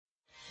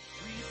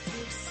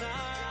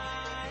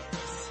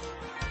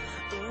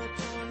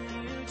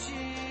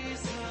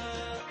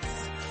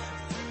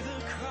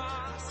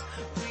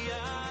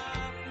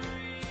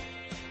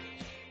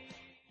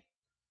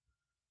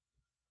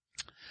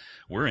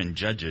We're in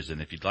Judges,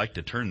 and if you'd like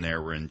to turn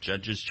there, we're in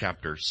Judges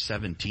chapter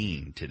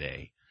 17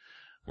 today.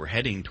 We're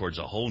heading towards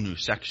a whole new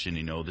section.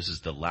 You know, this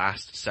is the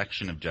last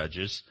section of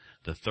Judges,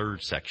 the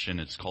third section.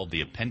 It's called the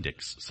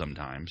appendix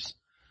sometimes.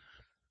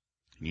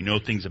 You know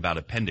things about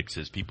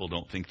appendixes, people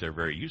don't think they're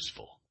very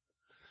useful.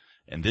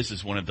 And this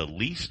is one of the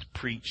least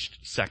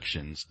preached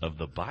sections of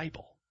the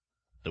Bible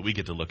that we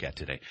get to look at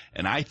today.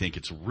 And I think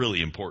it's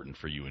really important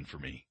for you and for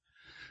me.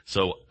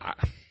 So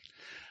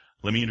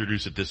let me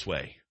introduce it this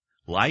way.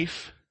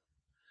 Life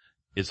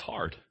is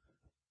hard.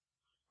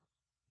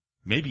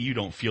 Maybe you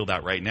don't feel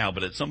that right now,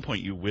 but at some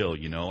point you will,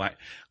 you know.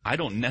 I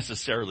don't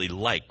necessarily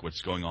like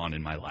what's going on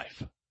in my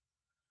life.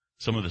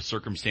 Some of the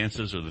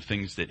circumstances or the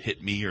things that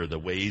hit me or the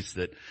ways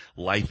that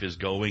life is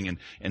going.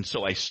 And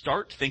so I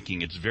start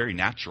thinking it's very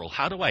natural.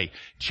 How do I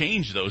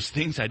change those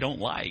things I don't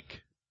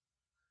like?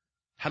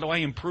 How do I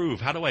improve?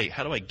 How do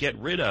I get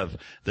rid of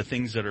the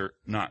things that are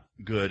not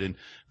good? And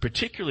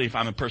particularly if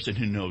I'm a person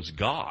who knows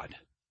God.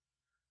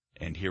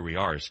 And here we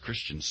are as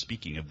Christians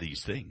speaking of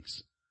these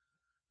things.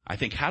 I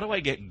think, how do I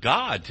get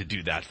God to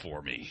do that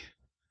for me?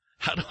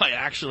 How do I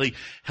actually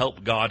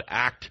help God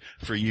act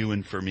for you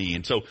and for me?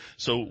 And so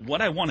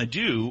what I want to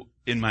do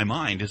in my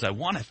mind is I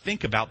want to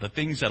think about the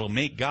things that'll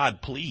make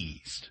God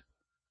pleased,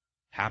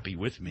 happy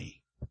with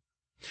me.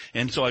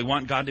 And so I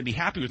want God to be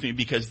happy with me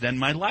because then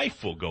my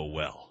life will go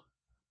well.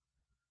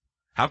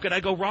 How could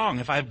I go wrong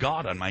if I have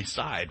God on my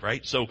side,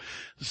 right? So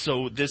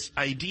this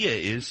idea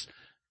is,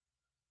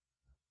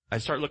 I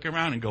start looking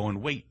around and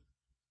going, wait,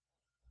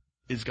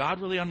 is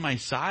God really on my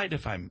side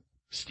if I'm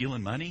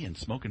stealing money and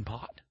smoking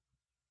pot?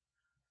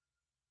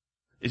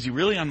 Is he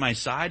really on my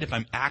side if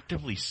I'm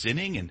actively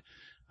sinning? And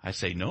I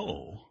say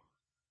no.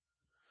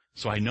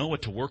 So I know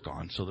what to work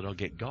on so that I'll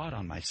get God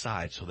on my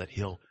side so that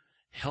he'll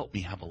help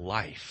me have a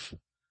life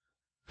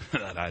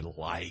that I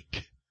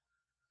like.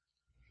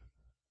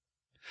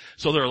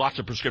 So there are lots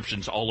of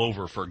prescriptions all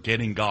over for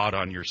getting God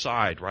on your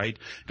side, right?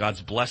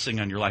 God's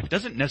blessing on your life. It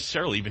doesn't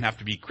necessarily even have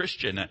to be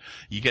Christian.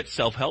 You get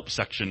self-help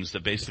sections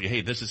that basically,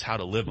 hey, this is how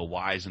to live a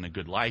wise and a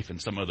good life,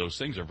 and some of those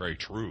things are very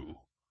true.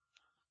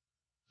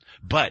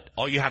 But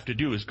all you have to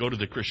do is go to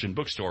the Christian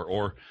bookstore,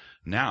 or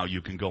now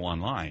you can go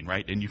online,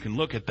 right? And you can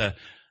look at the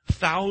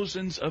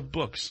thousands of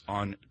books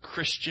on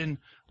Christian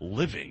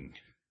living,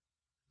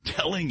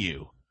 telling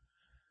you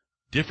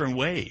different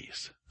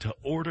ways to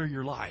order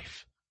your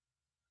life.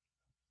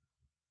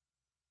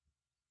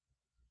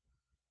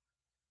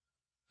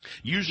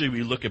 Usually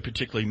we look at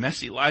particularly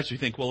messy lives, we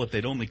think, well, if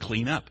they'd only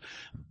clean up.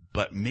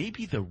 But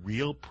maybe the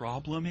real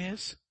problem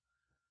is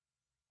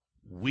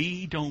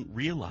we don't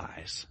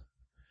realize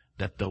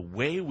that the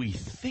way we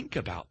think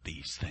about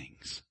these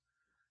things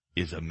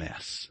is a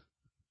mess.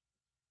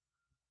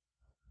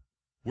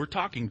 We're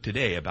talking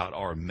today about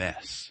our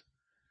mess.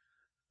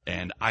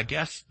 And I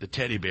guess the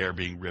teddy bear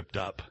being ripped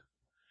up,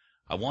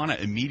 I want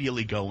to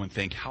immediately go and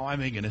think, how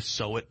am I going to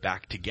sew it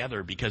back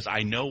together? Because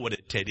I know what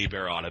a teddy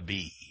bear ought to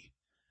be.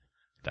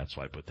 That's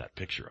why I put that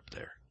picture up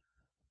there.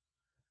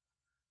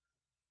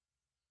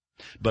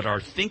 But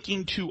our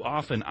thinking too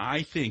often,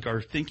 I think,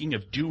 our thinking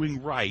of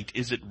doing right,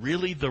 is it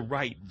really the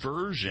right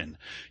version?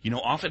 You know,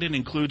 often it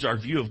includes our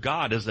view of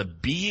God as a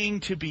being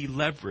to be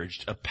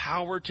leveraged, a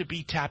power to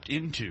be tapped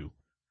into,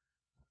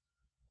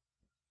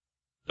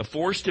 a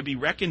force to be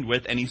reckoned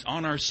with, and he's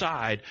on our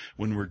side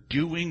when we're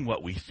doing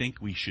what we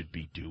think we should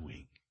be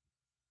doing.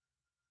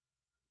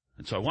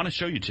 And so I want to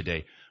show you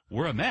today,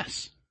 we're a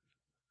mess.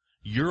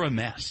 You're a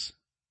mess.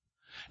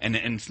 And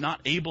it's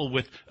not able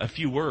with a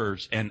few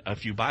words and a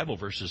few Bible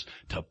verses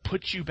to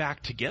put you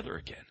back together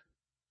again.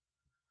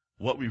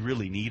 What we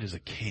really need is a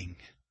king,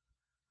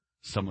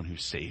 someone who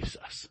saves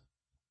us,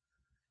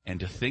 and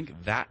to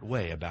think that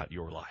way about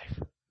your life.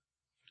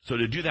 So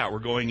to do that, we're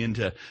going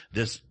into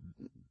this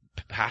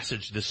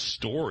passage, this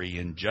story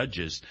in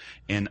Judges,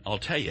 and I'll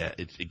tell you,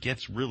 it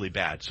gets really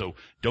bad. So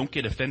don't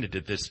get offended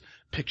at this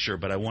picture,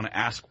 but I want to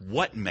ask,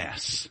 what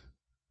mess?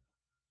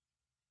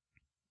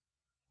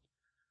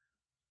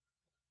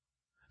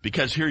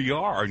 Because here you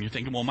are, and you're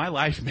thinking, well, my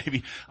life,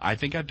 maybe I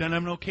think I've done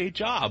an okay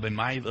job, and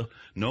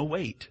no,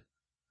 wait.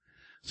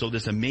 So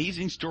this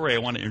amazing story I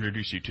want to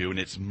introduce you to, and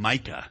it's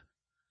Micah.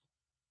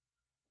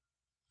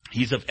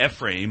 He's of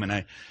Ephraim,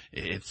 and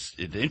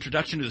the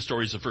introduction to the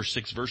story is the first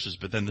 6 verses,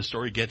 but then the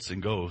story gets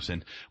and goes,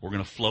 and we're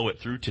going to flow it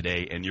through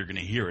today, and you're going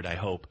to hear it, I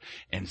hope,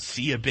 and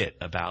see a bit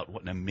about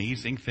what an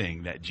amazing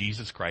thing that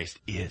Jesus Christ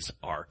is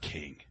our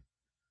King.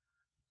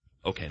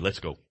 Okay,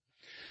 let's go.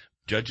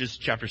 Judges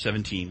chapter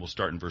 17, we'll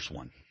start in verse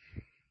 1.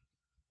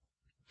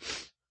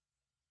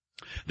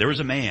 There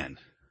was a man,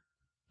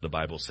 the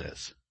Bible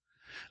says,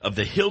 of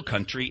the hill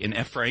country in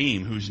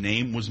Ephraim whose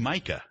name was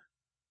Micah.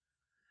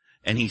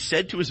 And he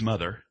said to his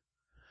mother,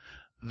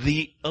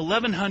 the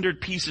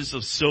 1,100 pieces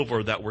of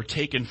silver that were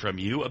taken from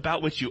you,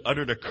 about which you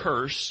uttered a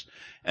curse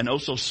and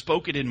also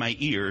spoke it in my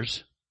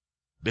ears,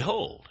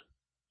 behold,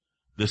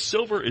 the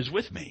silver is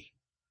with me.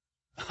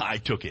 I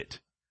took it.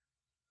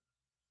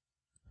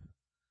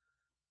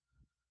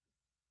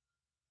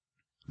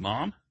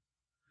 Mom,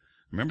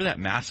 remember that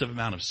massive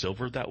amount of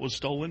silver that was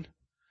stolen?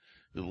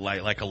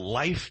 like a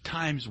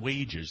lifetime's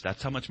wages.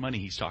 That's how much money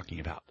he's talking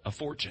about. A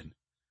fortune.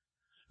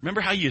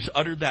 Remember how you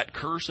uttered that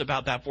curse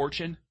about that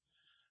fortune?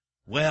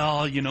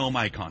 Well,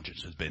 my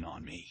conscience has been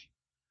on me.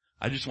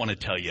 I just want to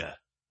tell you,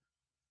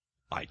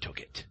 I took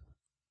it.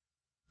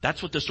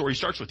 That's what the story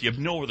starts with. You have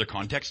no other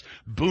context.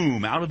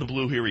 Boom, out of the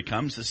blue, here he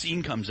comes. The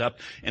scene comes up,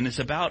 and it's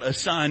about a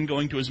son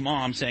going to his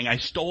mom saying, I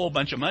stole a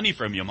bunch of money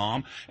from you,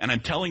 Mom, and I'm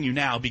telling you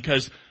now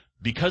because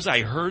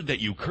I heard that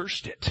you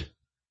cursed it.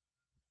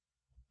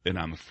 And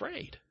I'm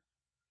afraid.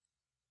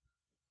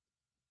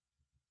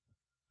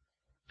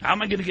 How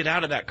am I going to get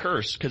out of that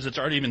curse? Because it's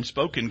already been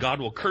spoken.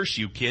 God will curse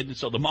you, kid. And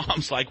so the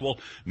mom's like, well,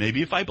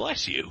 maybe if I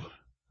bless you.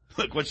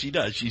 Look what she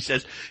does. She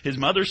says, his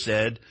mother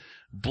said,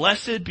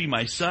 blessed be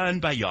my son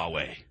by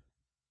Yahweh.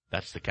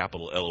 That's the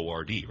capital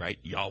L-O-R-D, right?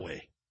 Yahweh.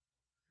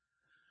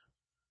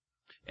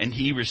 And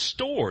he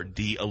restored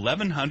the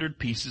 1,100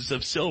 pieces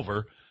of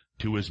silver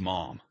to his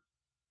mom.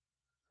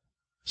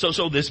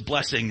 So this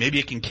blessing, maybe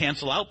it can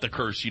cancel out the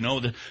curse,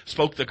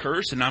 spoke the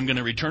curse and I'm going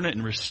to return it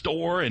and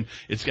restore and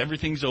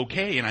everything's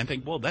okay. And I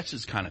think, well, that's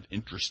just kind of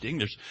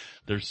interesting.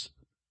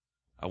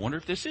 I wonder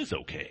if this is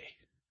okay.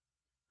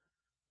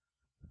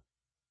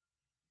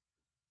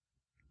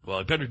 Well,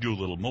 I better do a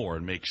little more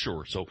and make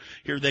sure. So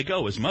here they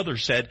go. His mother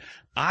said,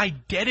 I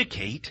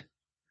dedicate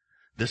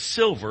the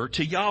silver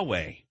to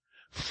Yahweh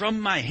from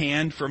my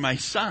hand for my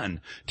son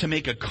to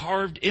make a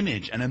carved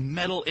image and a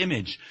metal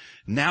image.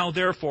 Now,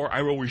 therefore,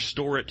 I will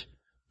restore it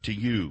to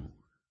you.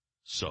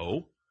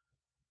 So,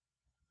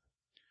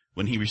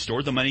 when he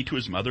restored the money to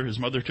his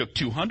mother took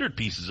 200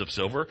 pieces of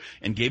silver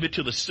and gave it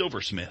to the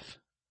silversmith,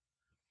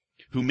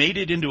 who made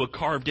it into a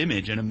carved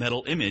image and a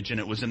metal image, and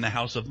it was in the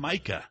house of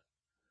Micah.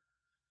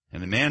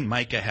 And the man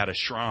Micah had a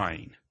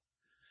shrine,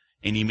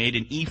 and he made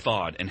an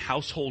ephod and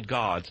household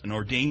gods and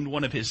ordained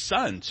one of his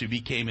sons who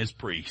became his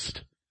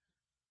priest.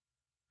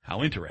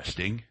 How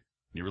interesting.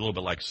 You're a little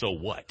bit like, so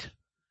what?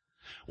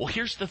 Well,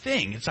 here's the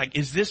thing. It's like,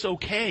 is this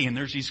okay? And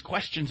there's these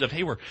questions of,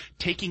 hey, we're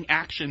taking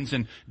actions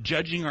and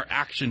judging our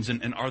actions,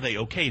 and are they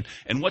okay?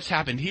 And what's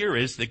happened here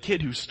is the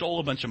kid who stole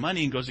a bunch of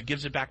money and goes and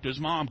gives it back to his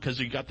mom because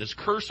he got this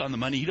curse on the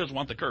money. He doesn't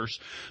want the curse.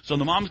 So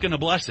the mom's going to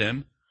bless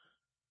him.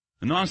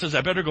 And the mom says,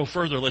 I better go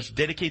further. Let's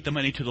dedicate the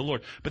money to the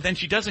Lord. But then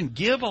she doesn't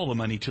give all the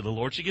money to the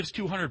Lord. She gives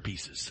 200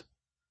 pieces.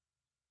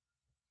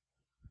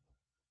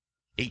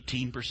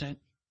 18%.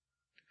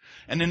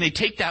 And then they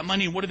take that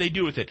money and what do they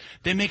do with it?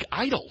 They make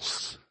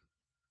idols.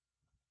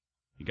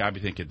 You gotta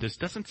be thinking, this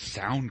doesn't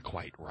sound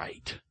quite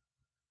right.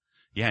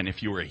 Yeah, and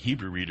if you were a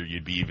Hebrew reader,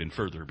 you'd be even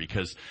further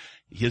because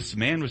his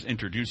man was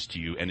introduced to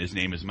you and his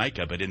name is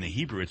Micah, but in the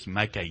Hebrew it's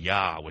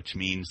Micaiah, which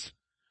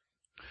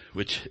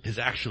is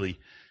actually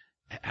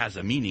has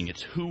a meaning.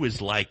 It's who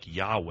is like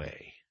Yahweh.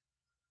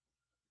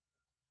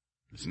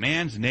 This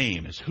man's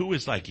name is who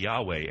is like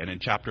Yahweh. And in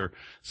chapter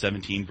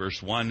 17,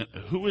 verse 1,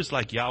 who is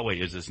like Yahweh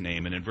is his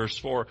name. And in verse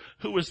 4,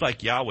 who is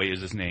like Yahweh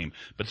is his name.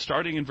 But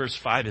starting in verse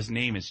 5, his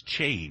name is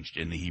changed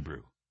in the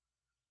Hebrew.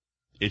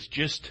 It's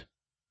just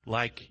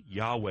like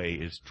Yahweh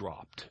is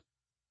dropped.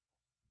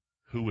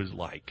 Who is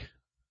like?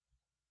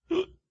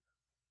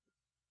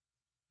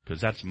 Because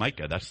that's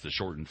Micah. That's the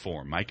shortened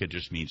form. Micah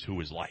just means who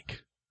is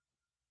like.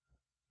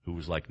 Who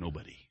was like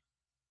nobody.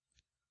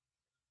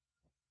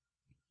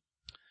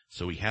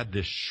 So he had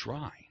this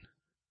shrine.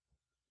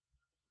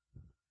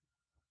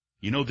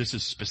 This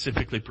is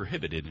specifically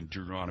prohibited in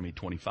Deuteronomy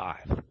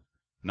 25.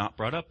 Not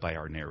brought up by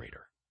our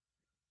narrator.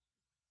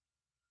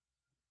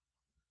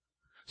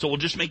 So we'll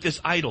just make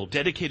this idol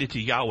dedicated to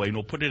Yahweh and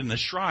we'll put it in the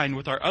shrine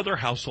with our other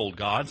household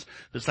gods.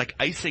 That's like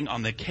icing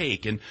on the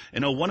cake. And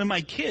one of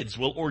my kids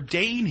will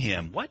ordain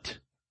him. What?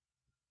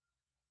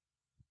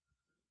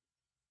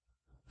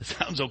 It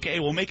sounds okay.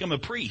 We'll make him a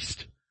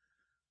priest.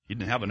 He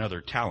didn't have another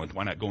talent.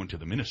 Why not go into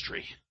the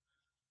ministry?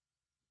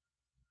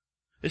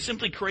 It's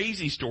simply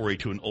crazy story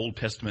to an Old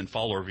Testament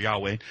follower of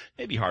Yahweh.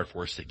 Maybe hard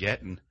for us to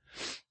get.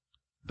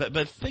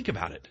 But think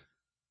about it.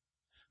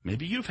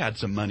 Maybe you've had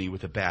some money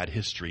with a bad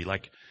history,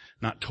 like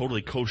not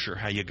totally kosher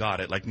how you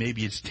got it. Like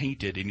maybe it's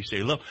tainted and you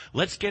say, look,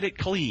 let's get it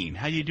clean.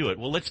 How do you do it?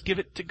 Well, let's give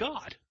it to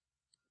God.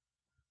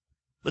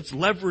 Let's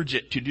leverage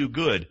it to do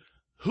good.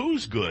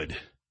 Who's good?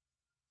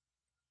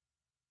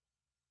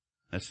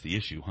 That's the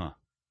issue, huh?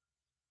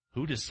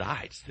 Who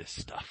decides this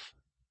stuff?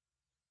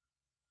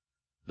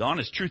 The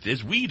honest truth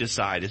is we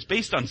decide. It's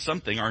based on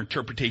something, our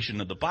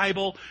interpretation of the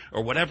Bible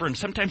or whatever, and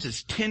sometimes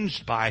it's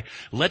tinged by,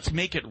 let's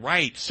make it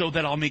right so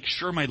that I'll make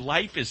sure my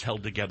life is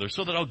held together,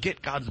 so that I'll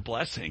get God's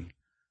blessing.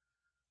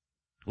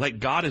 Like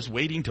God is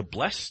waiting to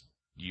bless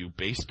you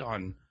based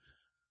on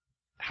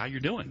how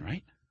you're doing,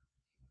 right?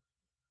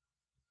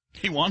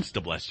 He wants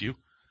to bless you.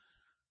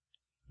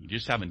 You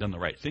just haven't done the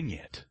right thing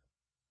yet.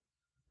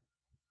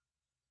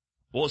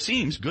 Well, it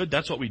seems good.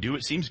 That's what we do.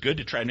 It seems good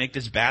to try and make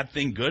this bad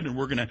thing good, and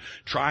we're going to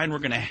try and we're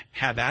going to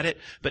have at it.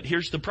 But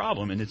here's the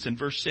problem, and it's in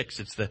verse 6.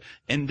 It's the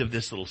end of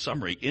this little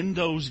summary. In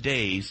those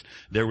days,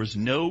 there was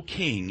no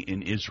king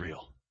in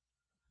Israel.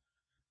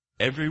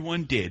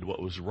 Everyone did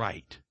what was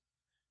right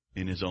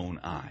in his own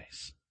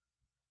eyes.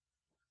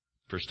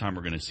 First time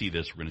we're going to see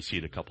this, we're going to see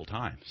it a couple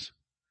times.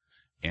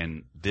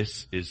 And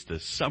this is the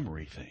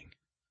summary thing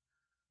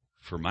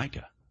for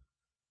Micah.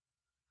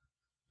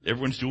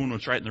 Everyone's doing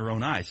what's right in their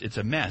own eyes. It's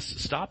a mess.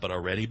 Stop it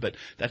already. But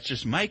that's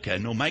just Micah.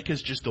 No,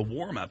 Micah's just the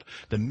warm-up.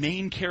 The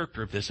main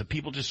character of this, of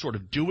people just sort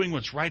of doing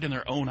what's right in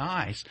their own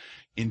eyes.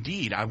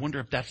 Indeed, I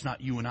wonder if that's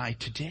not you and I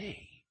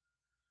today.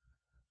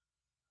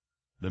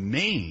 The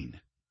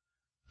main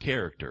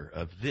character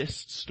of this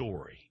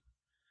story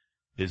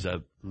is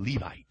a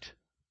Levite.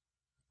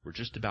 We're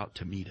just about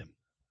to meet him.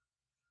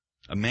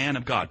 A man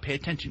of God. Pay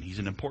attention. He's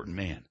an important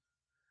man.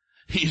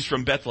 He's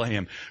from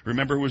Bethlehem.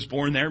 Remember who was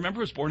born there? Remember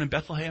who was born in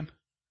Bethlehem?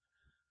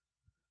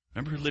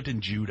 Remember who lived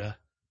in Judah?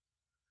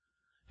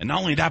 And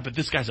not only that, but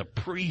this guy's a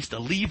priest, a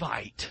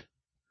Levite.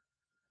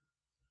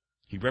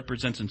 He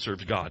represents and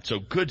serves God. So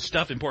good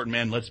stuff, important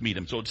man. Let's meet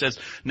him. So it says,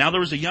 now there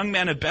was a young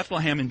man of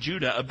Bethlehem in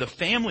Judah, of the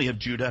family of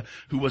Judah,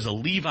 who was a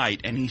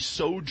Levite, and he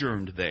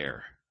sojourned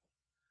there.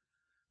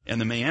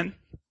 And the man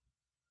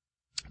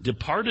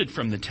departed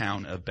from the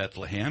town of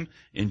Bethlehem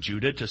in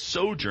Judah to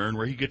sojourn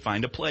where he could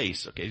find a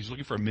place. Okay, he's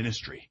looking for a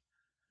ministry,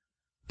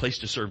 place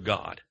to serve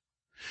God.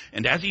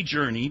 And as he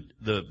journeyed,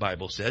 the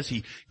Bible says,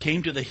 he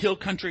came to the hill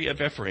country of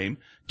Ephraim,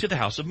 to the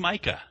house of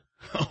Micah.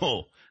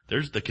 Oh,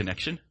 there's the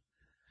connection.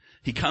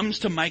 He comes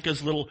to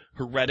Micah's little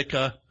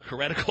heretical,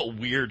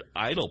 weird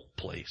idol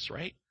place,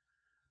 right?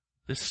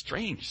 This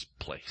strange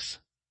place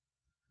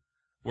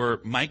where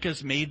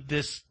Micah's made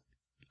this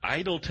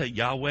idol to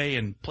Yahweh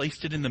and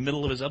placed it in the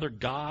middle of his other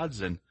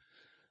gods. And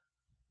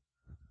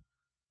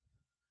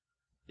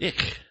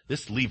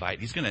this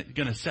Levite, he's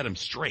gonna set him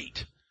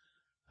straight.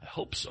 I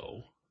hope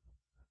so.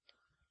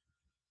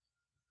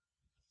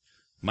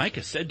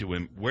 Micah said to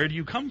him, where do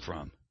you come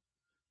from?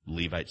 The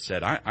Levite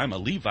said, I'm a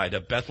Levite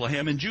of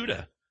Bethlehem in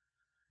Judah,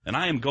 and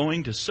I am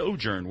going to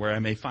sojourn where I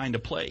may find a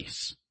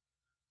place.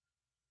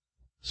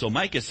 So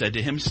Micah said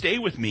to him, stay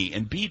with me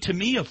and be to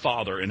me a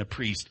father and a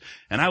priest,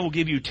 and I will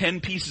give you 10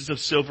 pieces of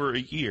silver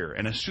a year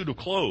and a suit of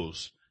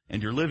clothes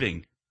and your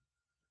living.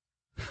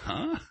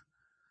 Huh?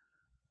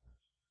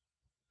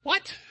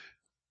 What?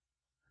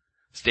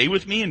 Stay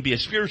with me and be a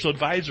spiritual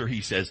advisor,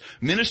 he says.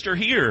 Minister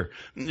here.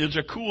 There's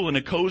a cool and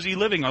a cozy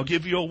living. I'll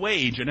give you a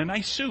wage and a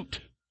nice suit.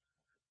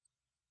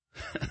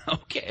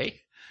 Okay.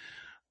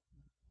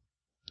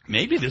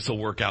 Maybe this will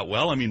work out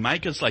well. I mean,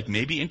 Micah's like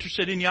maybe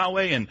interested in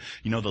Yahweh, and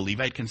the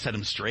Levite can set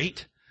him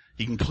straight.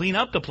 He can clean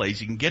up the place.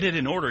 He can get it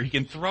in order. He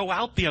can throw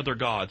out the other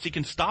gods. He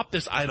can stop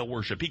this idol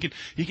worship.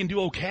 He can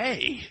do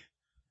okay.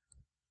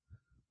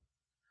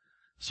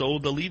 So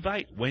the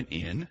Levite went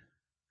in,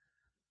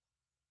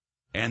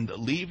 and the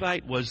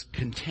Levite was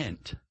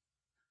content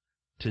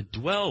to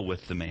dwell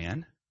with the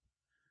man,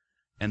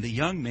 and the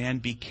young man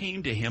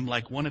became to him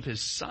like one of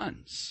his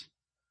sons.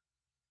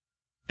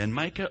 And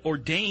Micah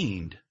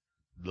ordained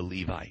the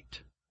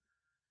Levite,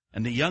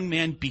 and the young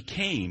man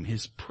became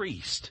his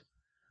priest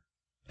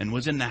and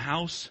was in the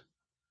house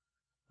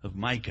of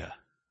Micah.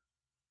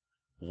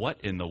 What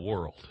in the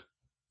world?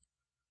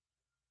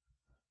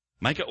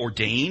 Micah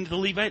ordained the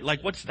Levite?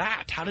 Like, what's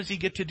that? How does he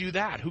get to do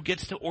that? Who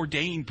gets to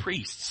ordain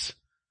priests?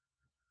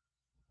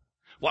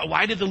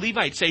 Why did the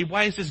Levite say,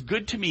 why is this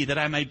good to me that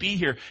I might be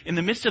here in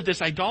the midst of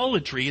this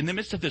idolatry, in the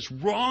midst of this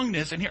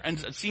wrongness, and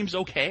it seems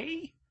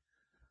okay?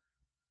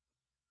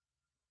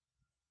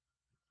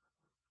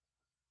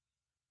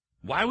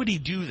 Why would he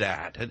do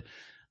that? And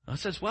it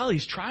says, well,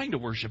 he's trying to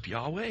worship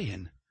Yahweh,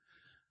 and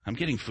I'm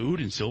getting food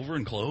and silver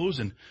and clothes,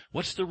 and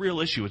what's the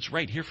real issue? It's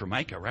right here for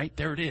Micah, right?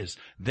 There it is.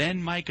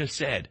 Then Micah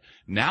said,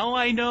 now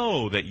I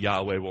know that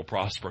Yahweh will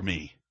prosper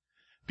me,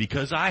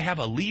 because I have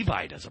a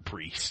Levite as a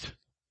priest.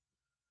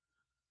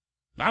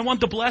 I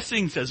want the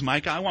blessing, says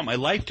Micah. I want my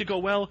life to go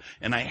well,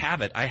 and I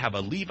have it. I have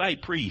a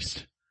Levite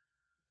priest.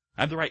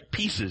 I have the right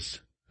pieces.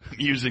 I'm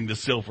using the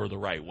silver the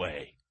right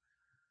way.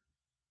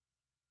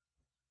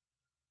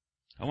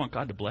 I want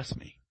God to bless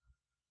me.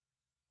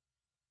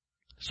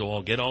 So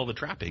I'll get all the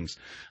trappings.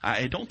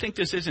 I don't think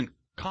this isn't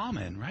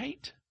common,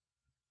 right?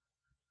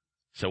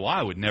 So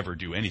I would never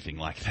do anything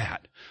like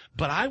that.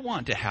 But I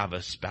want to have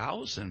a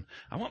spouse, and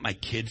I want my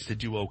kids to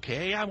do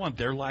okay. I want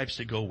their lives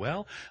to go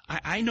well.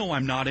 I know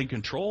I'm not in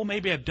control.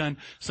 Maybe I've done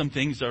some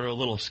things that are a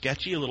little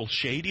sketchy, a little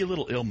shady, a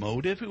little ill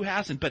motive. Who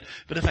hasn't? But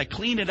if I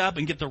clean it up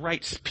and get the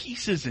right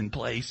pieces in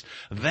place,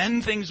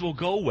 then things will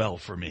go well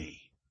for me.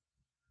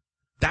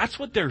 That's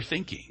what they're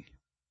thinking.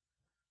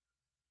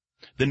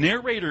 The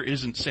narrator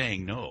isn't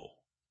saying no.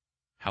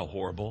 How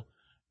horrible.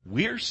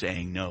 We're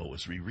saying no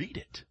as we read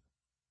it.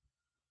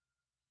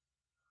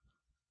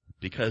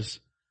 Because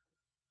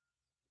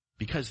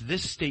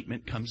this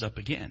statement comes up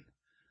again.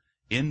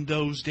 In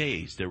those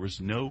days, there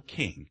was no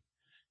king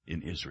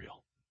in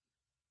Israel.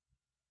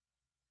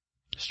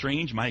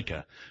 Strange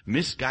Micah,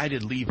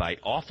 misguided Levite,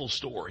 awful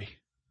story.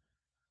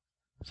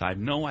 So I have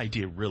no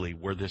idea really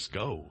where this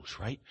goes,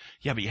 right?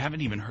 Yeah, but you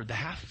haven't even heard the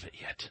half of it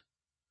yet.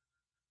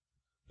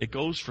 It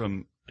goes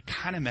from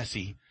kind of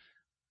messy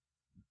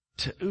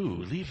to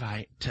ooh,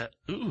 Levite, to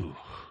ooh.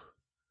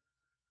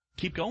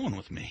 Keep going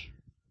with me.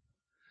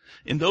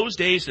 In those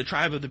days, the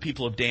tribe of the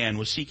people of Dan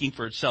was seeking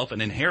for itself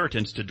an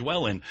inheritance to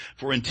dwell in,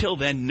 for until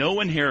then,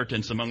 no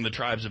inheritance among the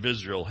tribes of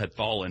Israel had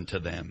fallen to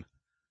them.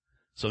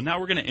 So now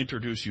we're going to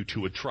introduce you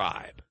to a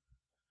tribe,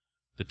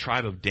 the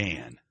tribe of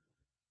Dan.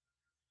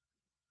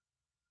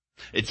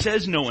 It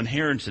says no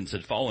inheritance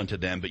had fallen to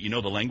them, but you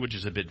know the language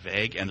is a bit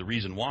vague, and the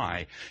reason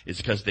why is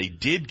because they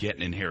did get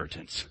an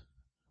inheritance.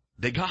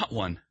 They got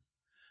one.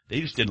 They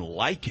just didn't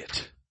like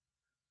it.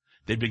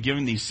 They'd been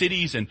given these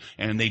cities and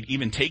they'd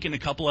even taken a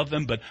couple of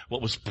them, but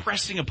what was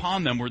pressing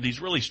upon them were these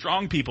really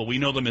strong people. We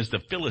know them as the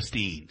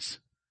Philistines.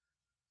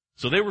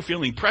 So they were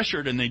feeling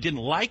pressured and they didn't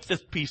like the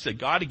peace that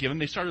God had given.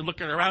 They started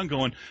looking around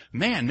going,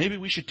 man, maybe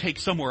we should take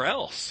somewhere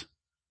else.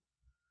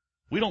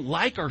 We don't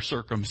like our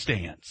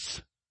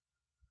circumstance.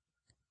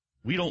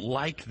 We don't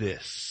like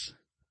this.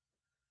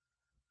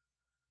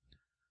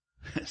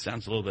 It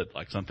sounds a little bit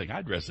like something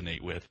I'd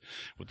resonate with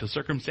the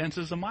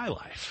circumstances of my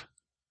life.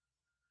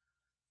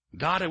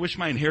 God, I wish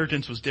my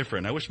inheritance was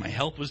different. I wish my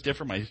health was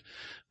different.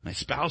 My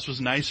spouse was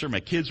nicer. My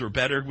kids were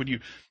better.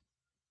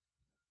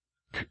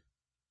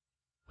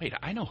 Wait,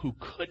 I know who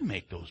could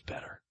make those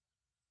better.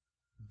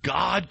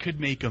 God could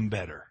make them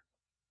better.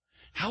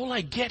 How will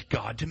I get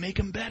God to make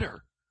them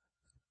better?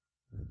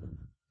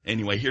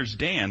 Anyway, here's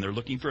Dan. They're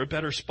looking for a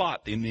better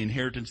spot in the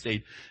inheritance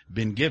they'd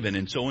been given.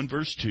 And so in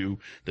verse 2,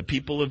 the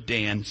people of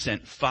Dan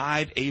sent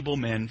 5 able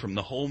men from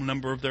the whole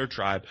number of their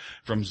tribe,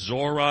 from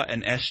Zorah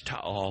and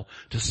Eshtaol,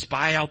 to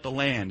spy out the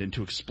land and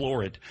to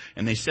explore it.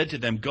 And they said to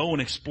them, go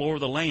and explore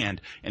the land.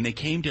 And they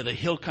came to the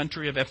hill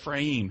country of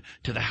Ephraim,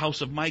 to the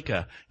house of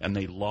Micah, and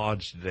they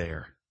lodged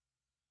there.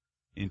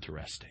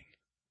 Interesting.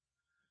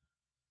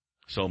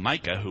 So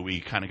Micah, who we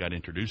kind of got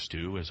introduced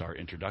to as our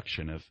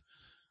introduction of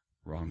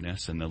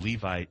wrongness, and the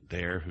Levite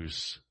there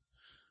who's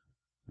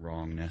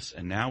wrongness.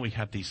 And now we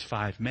have these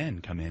 5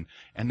 men come in,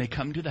 and they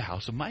come to the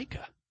house of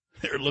Micah.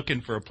 They're looking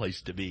for a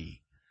place to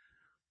be.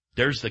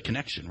 There's the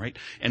connection, right?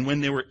 And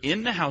when they were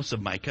in the house of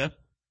Micah,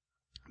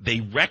 they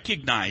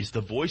recognized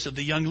the voice of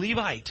the young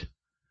Levite.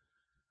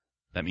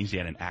 That means he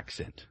had an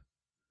accent,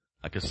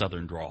 like a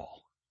southern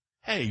drawl.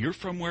 Hey, you're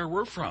from where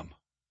we're from.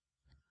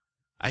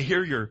 I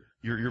hear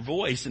your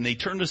voice. And they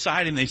turned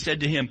aside and they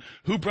said to him,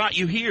 who brought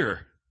you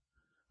here?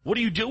 What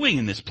are you doing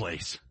in this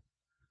place?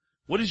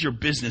 What is your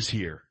business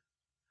here?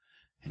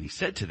 And he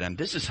said to them,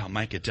 this is how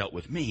Micah dealt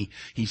with me.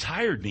 He's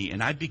hired me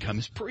and I've become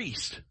his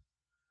priest.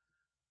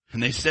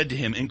 And they said to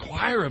him,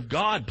 inquire of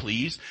God,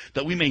 please,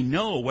 that we may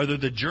know whether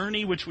the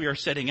journey which we are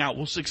setting out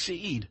will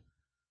succeed.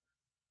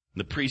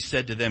 The priest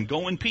said to them,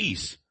 go in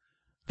peace.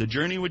 The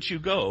journey which you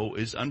go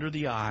is under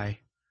the eye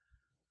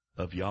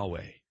of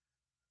Yahweh.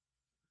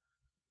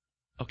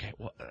 Okay,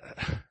 well,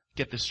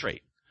 get this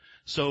straight.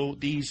 So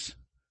these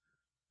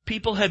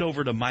people head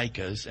over to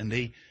Micah's and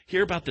they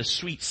hear about the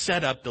sweet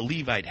setup the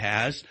Levite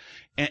has,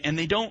 and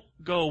they don't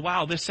go,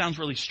 wow, this sounds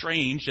really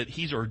strange that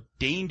he's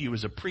ordained you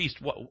as a priest.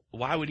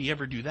 Why would he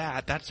ever do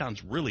that? That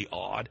sounds really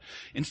odd.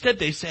 Instead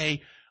they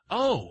say,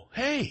 oh,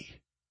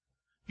 hey,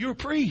 you're a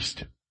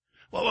priest.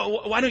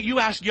 Well, why don't you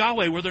ask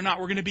Yahweh whether or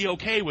not we're going to be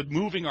okay with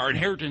moving our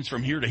inheritance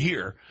from here to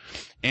here?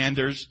 And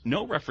there's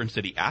no reference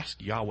that he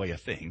asked Yahweh a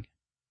thing.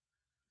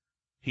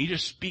 He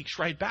just speaks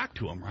right back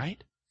to him,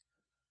 right?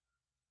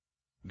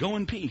 Go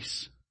in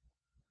peace.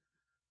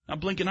 Not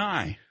blink an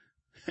eye.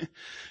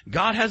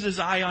 God has his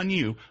eye on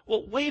you.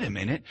 Well, wait a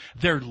minute.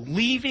 They're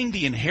leaving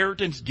the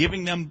inheritance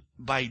given them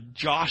by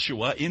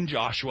Joshua,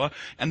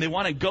 and they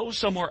want to go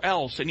somewhere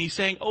else. And he's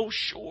saying, oh,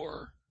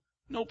 sure,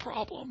 no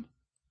problem.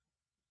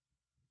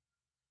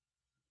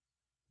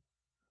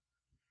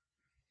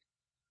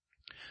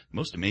 The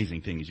most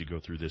amazing thing as you go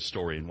through this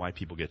story and why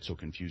people get so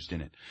confused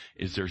in it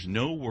is there's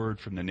no word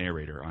from the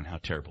narrator on how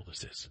terrible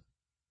this is.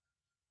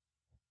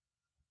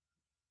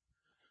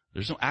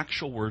 There's no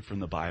actual word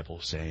from the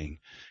Bible saying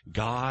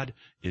God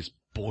is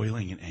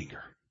boiling in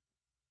anger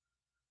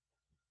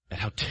at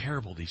how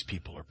terrible these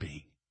people are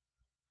being.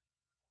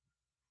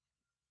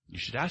 You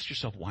should ask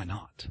yourself, why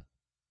not?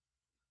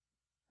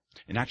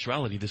 In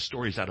actuality, this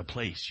story is out of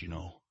place, you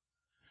know.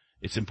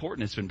 It's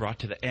important it's been brought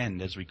to the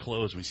end as we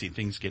close. We see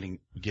things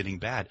getting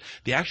bad.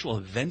 The actual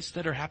events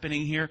that are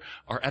happening here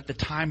are at the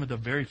time of the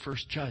very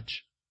first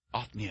judge,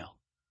 Othniel.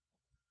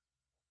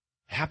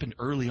 It happened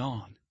early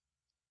on.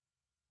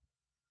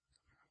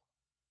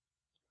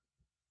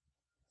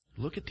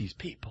 Look at these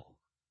people.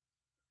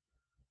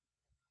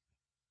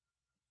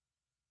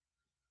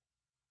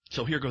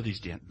 So here go these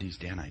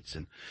Danites.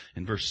 And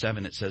in verse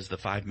 7 it says, the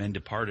 5 men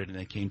departed and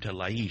they came to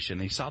Laish, and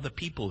they saw the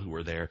people who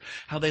were there,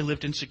 how they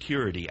lived in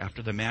security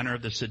after the manner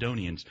of the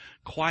Sidonians,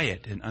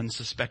 quiet and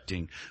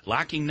unsuspecting,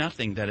 lacking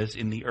nothing that is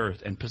in the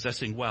earth, and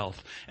possessing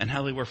wealth, and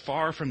how they were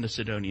far from the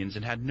Sidonians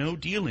and had no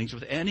dealings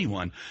with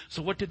anyone.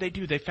 So what did they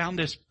do? They found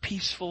this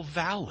peaceful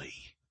valley.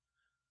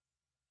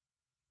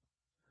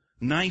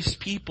 Nice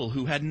people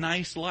who had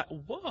nice life.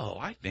 Whoa,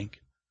 I think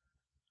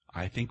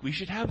we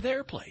should have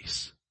their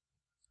place.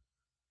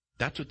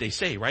 That's what they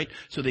say, right?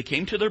 So they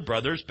came to their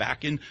brothers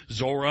back in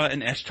Zorah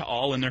and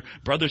Eshtaol, and their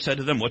brother said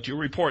to them, what do you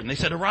report? And they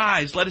said,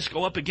 arise, let us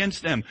go up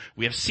against them.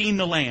 We have seen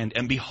the land,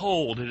 and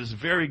behold, it is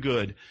very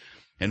good.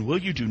 And will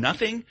you do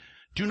nothing?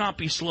 Do not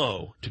be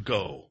slow to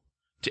go,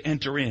 to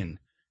enter in,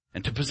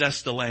 and to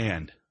possess the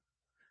land.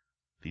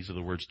 These are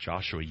the words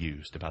Joshua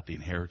used about the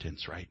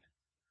inheritance, right?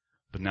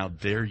 But now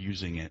they're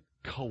using it,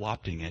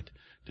 co-opting it,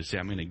 to say,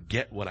 I'm going to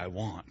get what I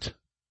want.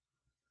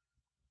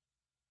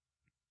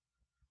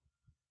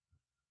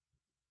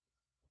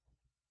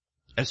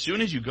 As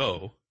soon as you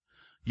go,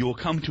 you will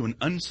come to an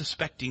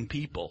unsuspecting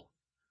people.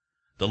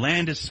 The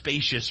land is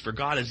spacious, for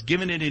God has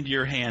given it into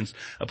your hands,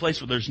 a place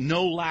where there's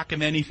no lack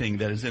of anything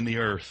that is in the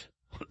earth.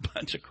 What a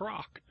bunch of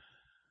crock.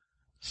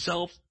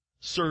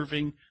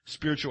 Self-serving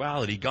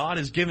spirituality. God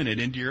has given it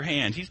into your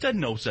hands. He's done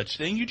no such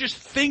thing. You just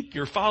think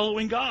you're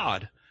following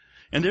God.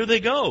 And there they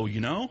go,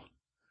 you know.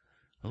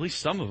 At least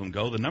some of them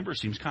go. The number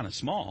seems kind of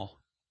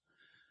small.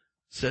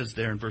 It says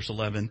there in verse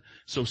 11,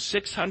 so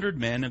 600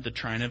 men of the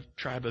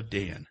tribe of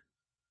Dan,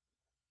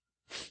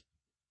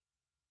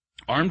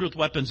 armed with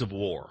weapons of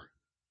war,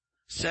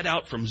 set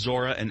out from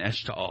Zorah and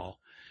Eshtaol,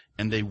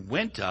 and they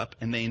went up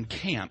and they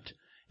encamped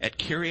at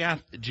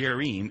Kiriath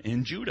Jearim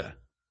in Judah.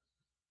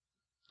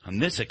 On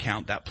this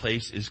account, that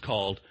place is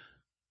called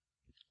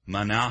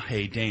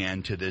Manahe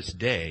Dan to this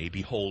day.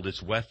 Behold,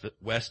 it's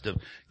west of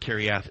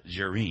Kiriath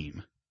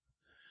Jearim.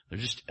 They're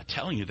just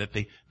telling you that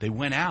they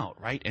went out,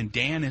 right? And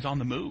Dan is on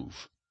the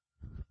move.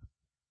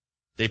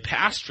 They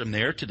passed from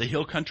there to the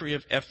hill country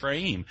of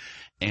Ephraim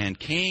and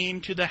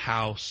came to the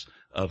house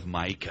of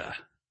Micah.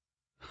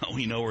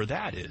 We know where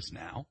that is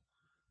now.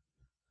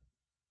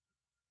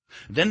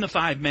 Then the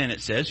 5 men,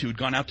 it says, who had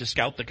gone out to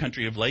scout the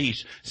country of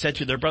Laish, said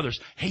to their brothers,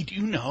 hey, do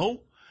you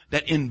know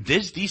that in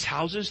these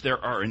houses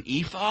there are an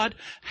ephod,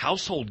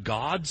 household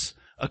gods,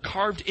 a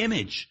carved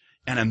image,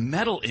 and a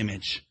metal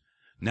image?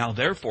 Now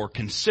therefore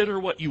consider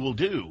what you will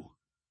do.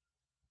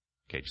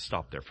 Okay, just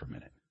stop there for a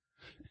minute.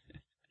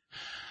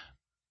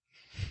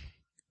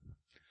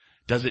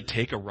 Does it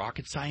take a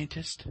rocket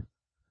scientist?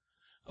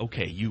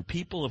 Okay, you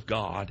people of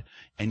God,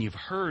 and you've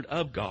heard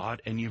of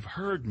God, and you've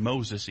heard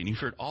Moses, and you've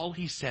heard all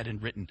he said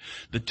and written.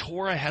 The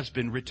Torah has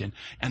been written,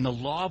 and the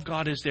law of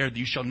God is there.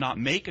 You shall not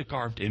make a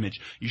carved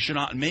image. You shall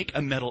not make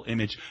a metal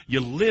image.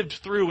 You lived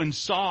through and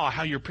saw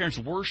how your parents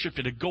worshipped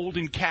at a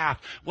golden calf.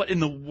 What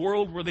in the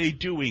world were they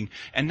doing?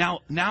 And now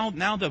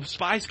the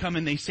spies come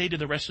and they say to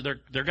the rest of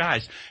their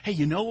guys, hey,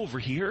 you know, over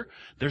here,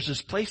 there's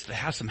this place that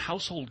has some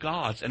household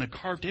gods and a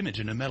carved image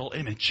and a metal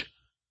image.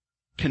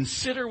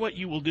 Consider what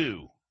you will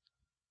do.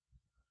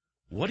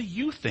 What do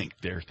you think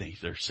they're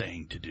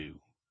saying to do?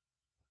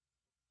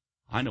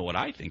 I know what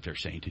I think they're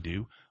saying to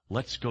do.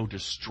 Let's go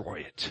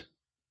destroy it.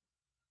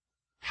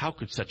 How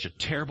could such a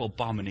terrible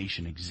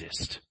abomination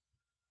exist?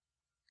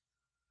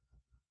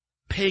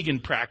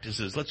 Pagan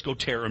practices, let's go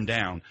tear them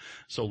down.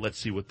 So let's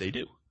see what they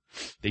do.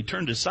 They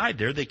turned aside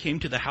there. They came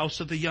to the house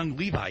of the young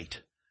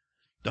Levite,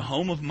 the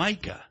home of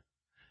Micah.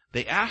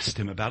 They asked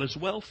him about his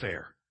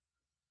welfare.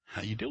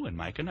 How you doing,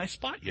 Micah? Nice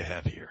spot you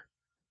have here.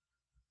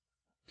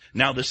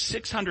 Now the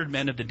 600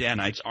 men of the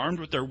Danites, armed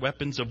with their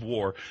weapons of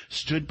war,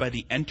 stood by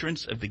the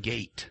entrance of the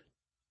gate.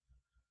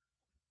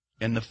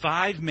 And the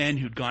 5 men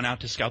who'd gone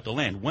out to scout the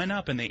land went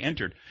up and they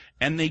entered,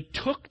 and they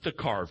took the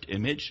carved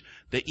image,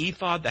 the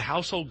ephod, the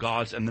household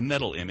gods, and the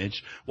metal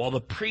image, while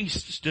the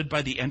priest stood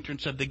by the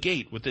entrance of the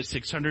gate with the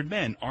 600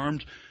 men,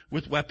 armed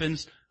with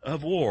weapons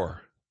of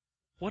war.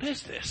 What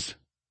is this?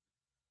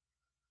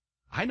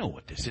 I know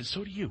what this is,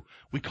 so do you.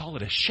 We call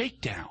it a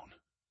shakedown.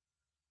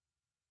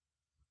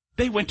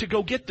 They went to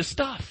go get the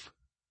stuff.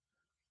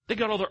 They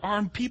got all their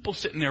armed people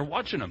sitting there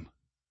watching them.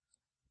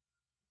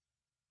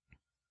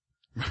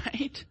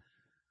 Right?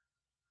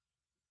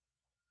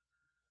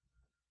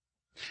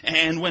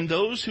 And when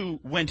those who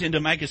went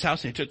into Micah's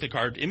house and they took the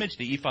carved image,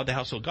 the ephod, the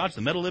household gods,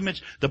 the metal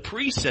image, the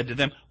priest said to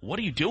them, what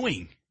are you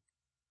doing?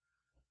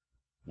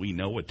 We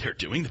know what they're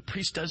doing. The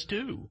priest does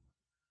too.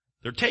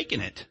 They're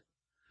taking it.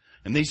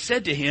 And they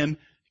said to him,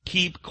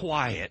 keep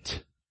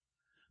quiet.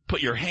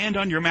 Put your hand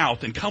on your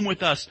mouth and come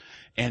with us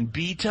and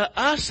be to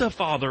us a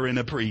father and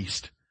a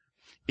priest.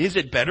 Is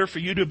it better for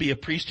you to be a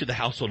priest to the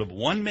household of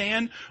one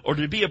man or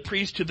to be a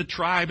priest to the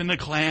tribe and the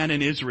clan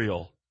in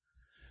Israel?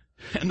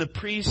 And the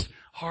priest's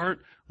heart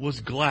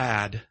was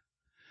glad.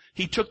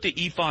 He took the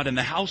ephod and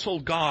the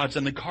household gods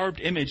and the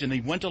carved image and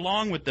he went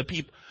along with the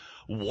people.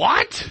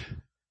 What?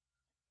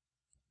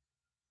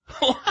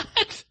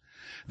 What?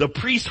 The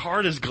priest's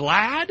heart is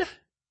glad?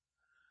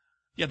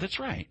 Yeah, that's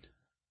right.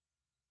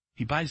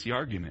 He buys the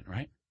argument,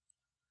 right?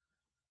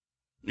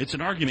 It's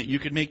an argument you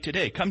could make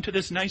today. Come to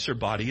this nicer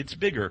body. It's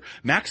bigger.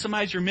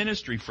 Maximize your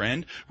ministry,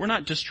 friend. We're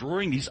not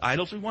destroying these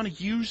idols. We want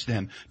to use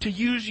them to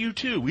use you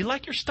too. We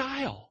like your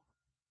style.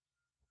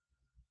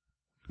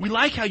 We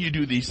like how you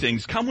do these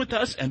things. Come with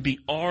us and be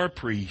our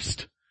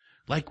priest.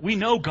 Like we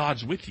know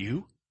God's with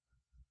you.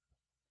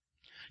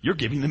 You're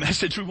giving the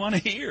message we want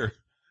to hear.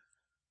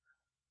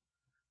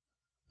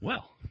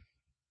 Well,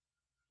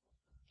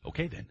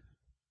 okay then.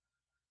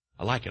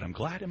 I like it. I'm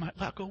glad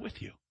I'll go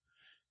with you.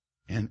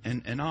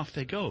 And off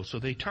they go. So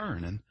they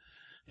turn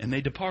And they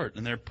depart,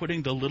 and they're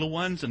putting the little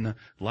ones and the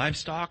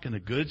livestock and the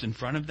goods in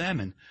front of them.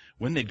 And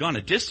when they'd gone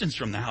a distance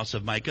from the house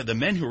of Micah, the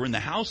men who were in the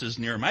houses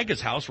near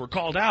Micah's house were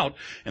called out,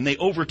 and they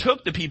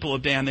overtook the people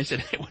of Dan. They said,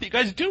 "Hey, what are you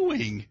guys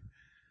doing?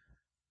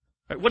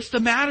 What's the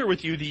matter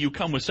with you that you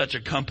come with such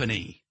a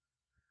company?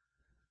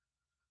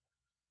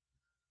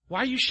 Why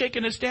are you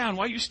shaking us down?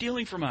 Why are you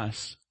stealing from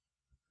us?"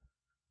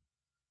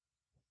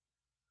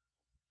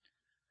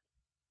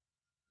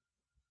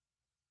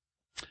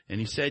 And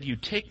he said, "You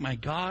take my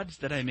gods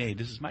that I made."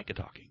 This is Micah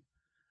talking.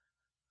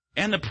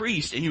 "And the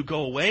priest, and you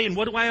go away, and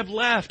what do I have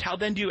left? How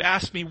then do you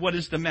ask me, what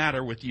is the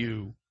matter with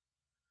you?"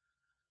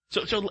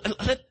 So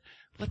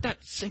let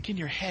that sink in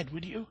your head,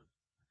 would you?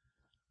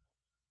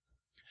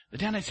 The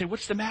Danites say,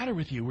 "What's the matter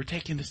with you? We're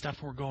taking the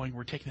stuff,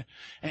 we're taking it."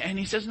 And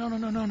he says,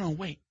 No,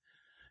 wait.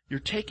 You're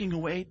taking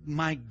away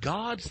my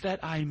gods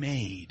that I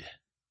made.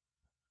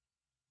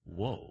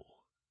 Whoa.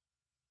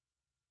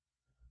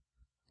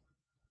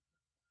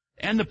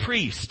 "And the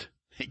priest."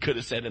 He could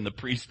have said, "and the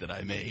priest that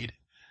I made."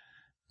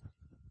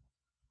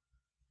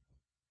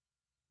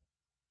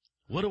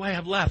 What do I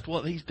have left?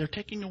 Well, they're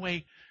taking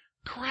away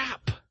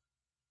crap,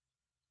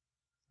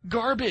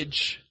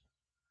 garbage,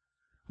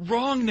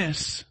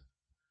 wrongness.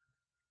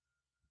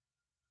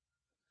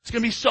 It's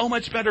going to be so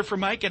much better for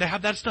Micah to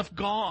have that stuff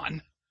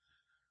gone.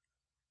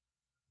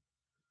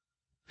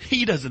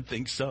 He doesn't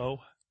think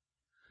so.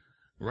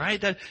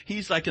 Right? That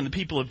he's like, and the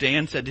people of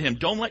Dan said to him,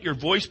 "Don't let your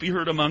voice be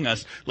heard among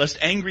us, lest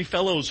angry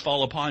fellows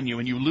fall upon you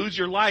and you lose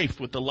your life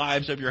with the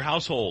lives of your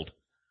household."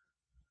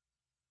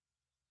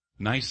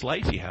 Nice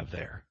life you have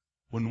there.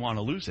 Wouldn't want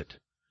to lose it.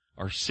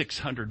 Our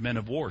 600 men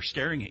of war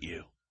staring at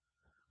you.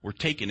 We're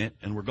taking it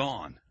and we're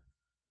gone.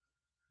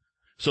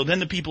 So then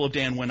the people of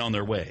Dan went on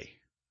their way.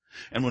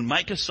 And when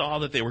Micah saw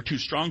that they were too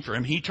strong for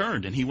him, he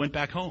turned and he went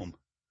back home.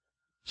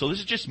 So this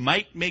is just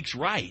might makes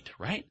right?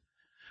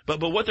 But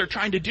what they're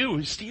trying to do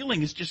is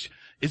stealing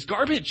is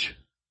garbage.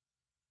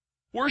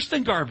 Worse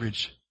than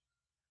garbage.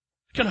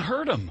 It's going to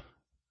hurt them.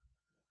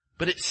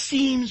 But it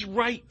seems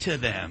right to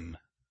them.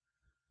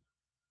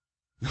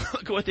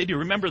 Look at what they do.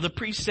 Remember, the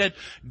priest said,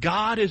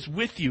 "God is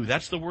with you."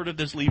 That's the word of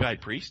this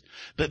Levite priest.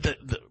 The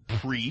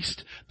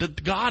priest.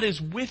 That God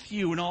is with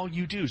you in all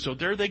you do. So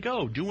there they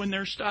go, doing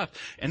their stuff.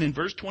 And in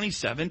verse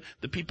 27,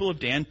 the people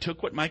of Dan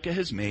took what Micah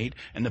has made,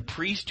 and the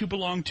priest who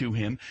belonged to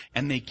him,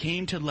 and they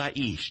came to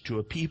Laish, to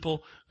a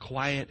people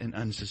quiet and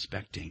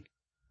unsuspecting.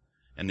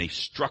 And they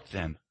struck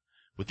them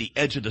with the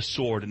edge of the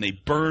sword, and they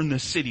burned the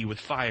city with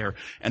fire.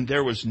 And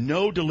there was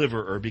no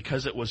deliverer,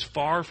 because it was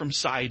far from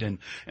Sidon,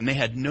 and they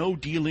had no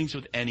dealings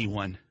with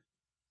anyone.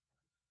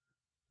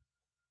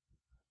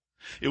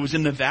 It was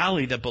in the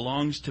valley that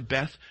belongs to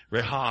Beth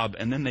Rehob,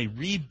 and then they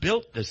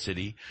rebuilt the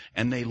city,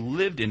 and they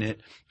lived in it,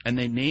 and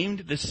they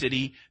named the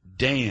city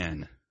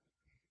Dan,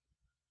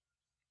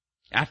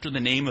 after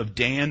the name of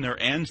Dan,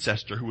 their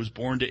ancestor, who was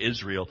born to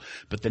Israel.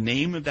 But the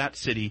name of that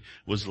city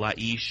was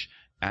Laish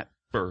at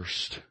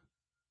first.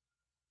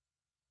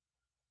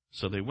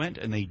 So they went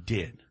and they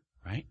did,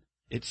 right?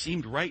 It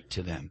seemed right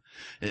to them.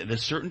 The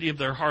certainty of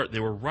their heart,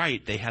 they were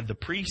right. They had the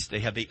priests, they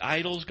had the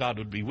idols, God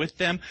would be with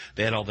them.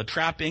 They had all the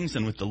trappings,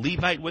 and with the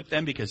Levite with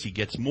them, because he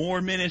gets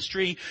more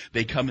ministry.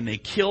 They come and they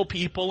kill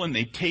people and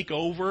they take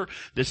over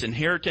this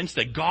inheritance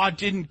that God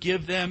didn't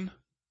give them.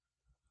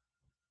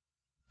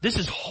 This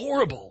is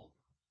horrible.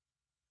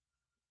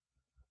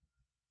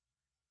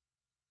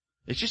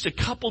 It's just a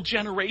couple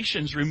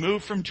generations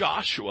removed from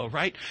Joshua,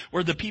 right?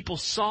 Where the people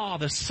saw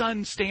the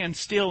sun stand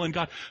still and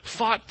God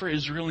fought for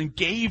Israel and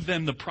gave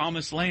them the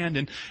promised land.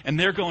 And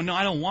they're going, "No,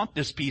 I don't want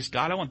this piece,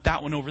 God. I want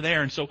that one over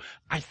there." And so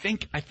I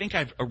think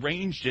I've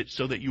arranged it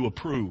so that you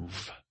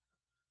approve.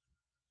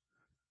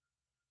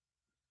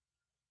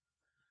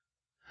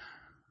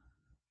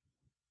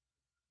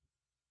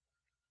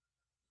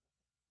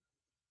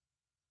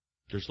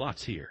 There's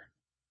lots here.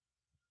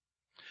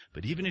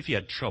 But even if you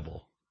had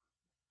trouble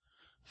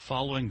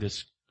following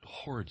this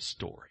horrid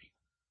story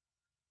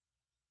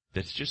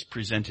that's just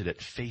presented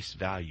at face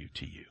value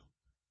to you,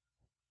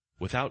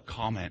 without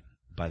comment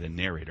by the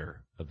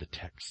narrator of the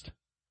text,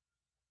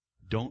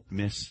 don't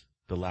miss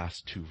the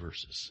last 2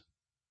 verses.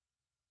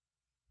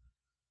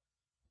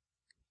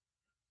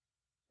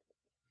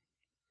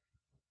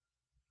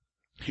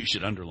 You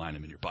should underline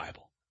them in your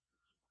Bible.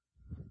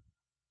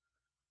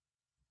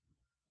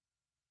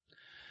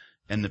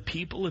 "And the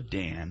people of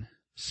Dan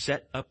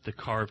set up the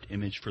carved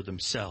image for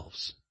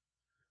themselves.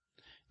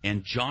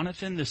 And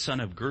Jonathan the son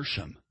of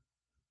Gershom,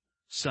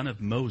 son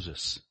of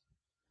Moses,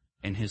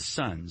 and his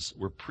sons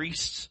were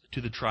priests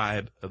to the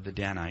tribe of the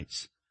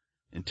Danites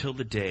until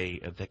the day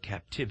of the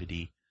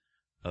captivity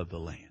of the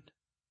land."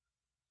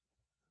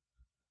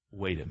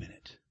 Wait a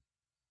minute.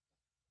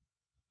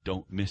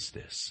 Don't miss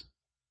this.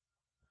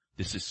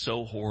 This is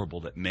so horrible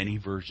that many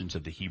versions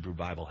of the Hebrew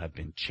Bible have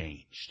been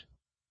changed.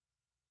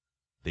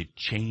 They've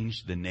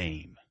changed the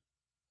name.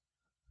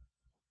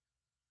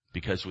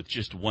 Because with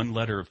just one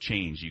letter of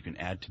change you can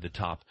add to the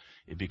top,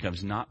 it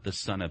becomes not the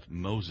son of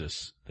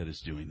Moses that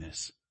is doing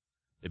this.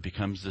 It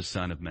becomes the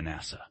son of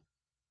Manasseh.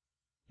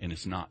 And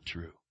it's not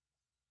true.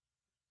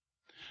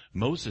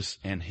 Moses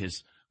and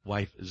his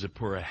wife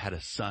Zipporah had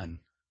a son,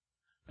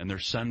 and their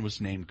son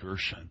was named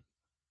Gershom.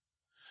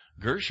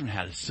 Gershom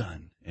had a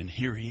son, and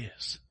here he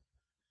is.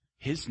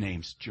 His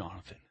name's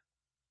Jonathan.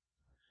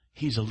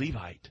 He's a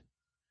Levite,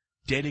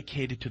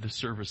 dedicated to the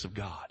service of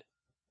God.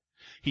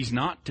 He's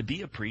not to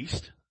be a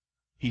priest.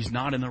 He's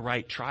not in the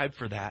right tribe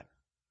for that.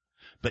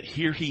 But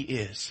here he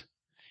is.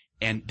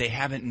 And they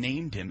haven't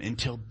named him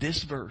until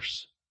this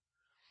verse.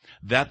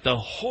 That the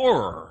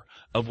horror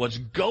of what's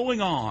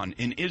going on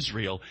in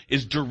Israel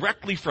is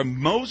directly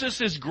from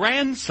Moses'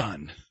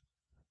 grandson.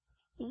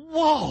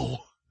 Whoa!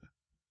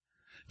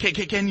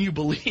 Can you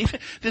believe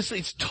it? This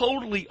is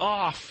totally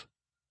off.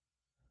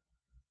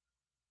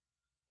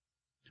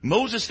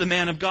 Moses, the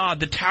man of God,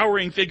 the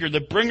towering figure, the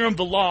bringer of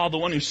the law, the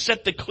one who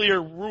set the clear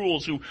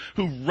rules, who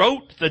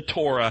wrote the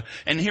Torah.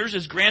 And here's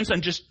his grandson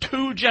just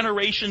 2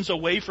 generations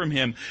away from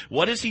him.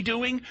 What is he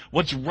doing?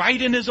 What's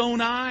right in his own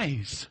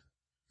eyes?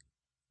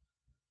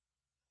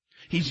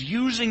 He's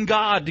using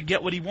God to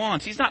get what he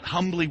wants. He's not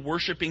humbly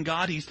worshiping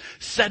God. He's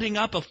setting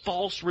up a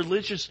false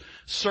religious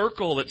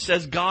circle that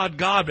says God,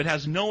 God, but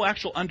has no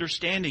actual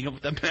understanding of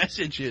what the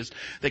message is.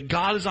 That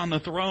God is on the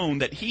throne,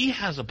 that he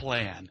has a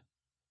plan.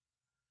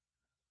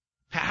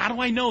 How do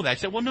I know that? I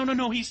said, well,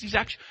 no, he's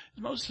actually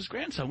Moses'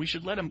 grandson. We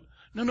should let him.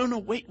 No,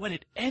 wait, what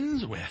it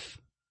ends with.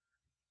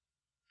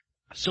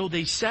 So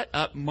they set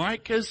up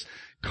Micah's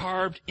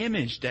carved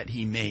image that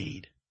he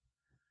made.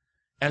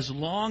 As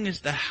long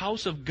as the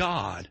house of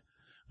God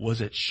was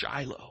at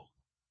Shiloh.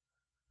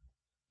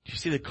 Do you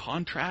see the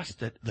contrast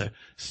that the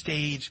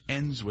stage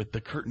ends with, the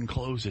curtain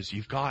closes?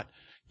 You've got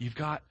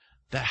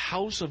the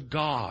house of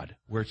God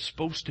where it's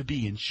supposed to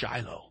be in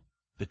Shiloh,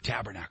 the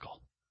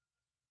tabernacle.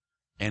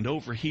 And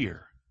over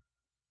here,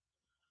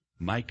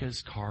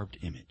 Micah's carved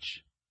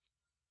image,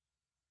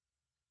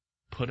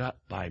 put up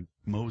by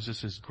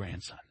Moses'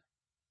 grandson.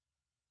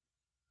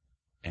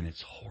 And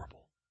it's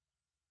horrible.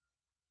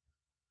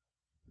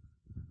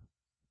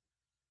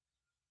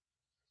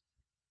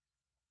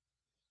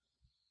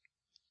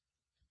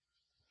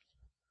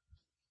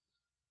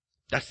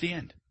 That's the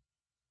end.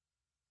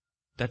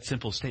 That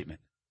simple statement.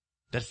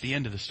 That's the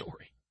end of the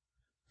story.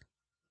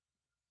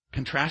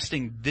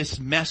 Contrasting this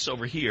mess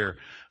over here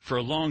for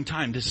a long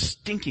time, this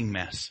stinking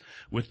mess,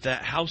 with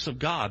that house of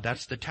God.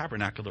 That's the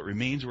tabernacle that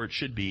remains where it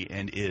should be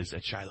and is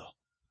at Shiloh.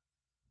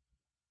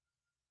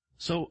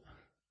 So,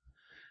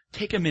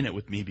 take a minute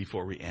with me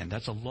before we end.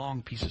 That's a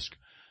long piece of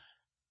scripture.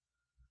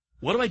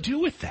 What do I do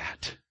with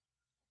that?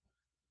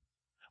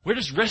 Where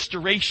does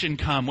restoration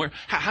come?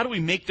 How do we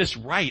make this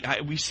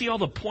right? We see all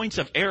the points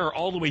of error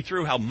all the way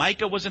through. How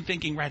Micah wasn't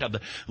thinking right, how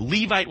the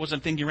Levite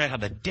wasn't thinking right, how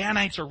the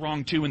Danites are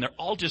wrong too, and they're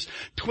all just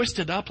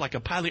twisted up like a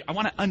pile. I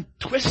want to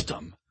untwist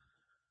them.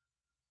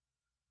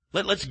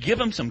 Let's give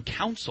them some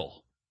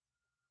counsel.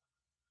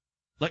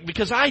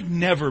 Because I'd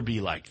never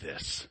be like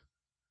this.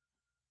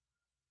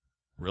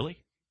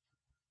 Really?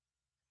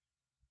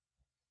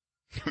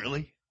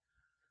 Really?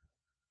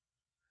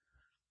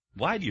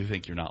 Why do you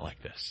think you're not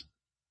like this?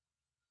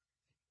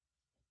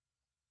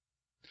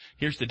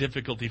 Here's the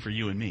difficulty for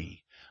you and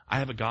me. I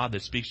have a God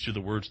that speaks through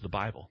the words of the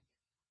Bible.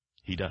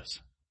 He does.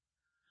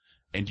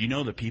 And you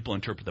know that people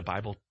interpret the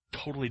Bible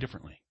totally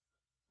differently.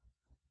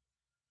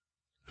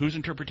 Whose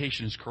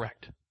interpretation is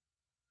correct?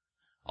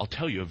 I'll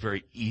tell you a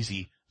very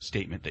easy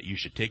statement that you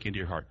should take into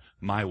your heart.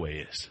 My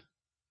way is.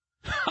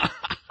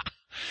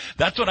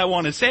 That's what I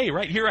want to say.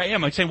 Right here I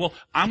am. I'm saying, well,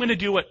 I'm going to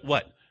do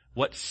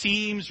what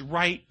seems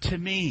right to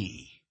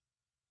me.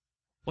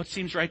 What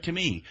seems right to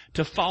me?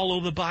 To follow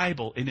the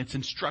Bible in its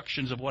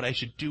instructions of what I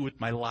should do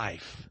with my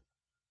life.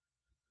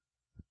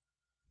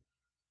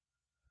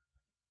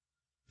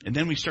 And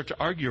then we start to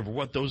argue over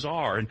what those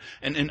are.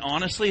 And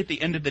honestly, at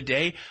the end of the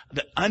day,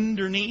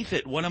 underneath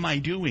it, what am I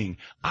doing?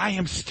 I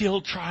am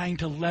still trying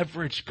to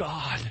leverage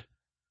God.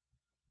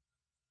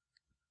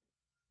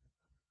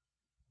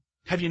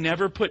 Have you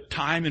never put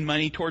time and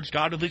money towards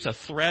God, at least a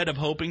thread of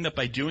hoping that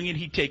by doing it,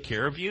 He'd take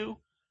care of you?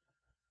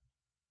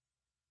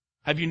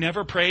 Have you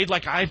never prayed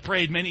like I've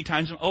prayed many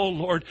times? Oh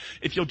Lord,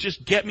 if you'll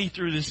just get me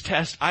through this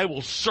test, I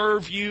will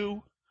serve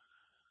you.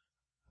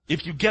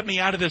 If you get me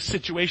out of this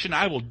situation,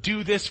 I will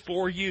do this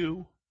for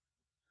you.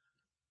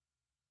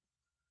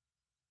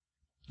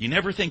 You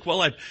never think,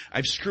 well,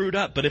 I've screwed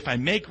up, but if I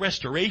make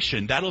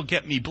restoration, that'll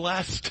get me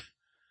blessed.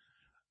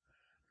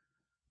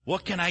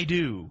 What can I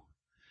do?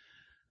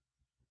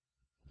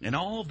 And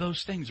all of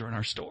those things are in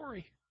our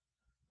story.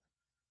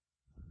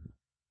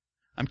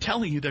 I'm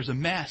telling you, there's a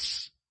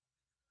mess.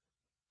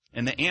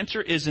 And the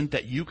answer isn't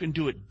that you can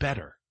do it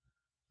better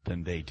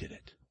than they did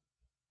it.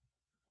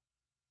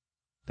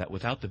 That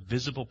without the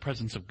visible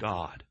presence of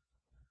God,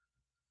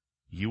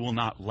 you will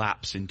not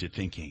lapse into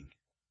thinking,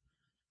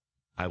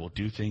 I will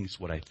do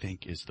things what I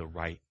think is the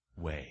right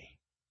way.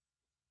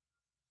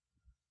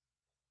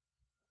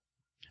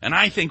 And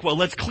I think, well,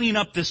 let's clean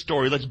up this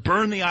story. Let's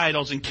burn the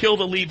idols and kill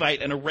the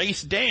Levite and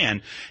erase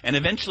Dan. And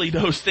eventually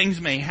those things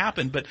may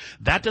happen, but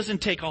that doesn't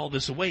take all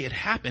this away. It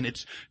happened.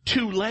 It's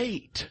too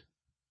late.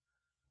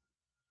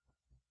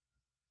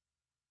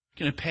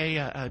 Going to pay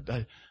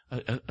a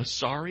a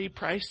sorry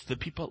price to the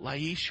people at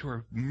Laish who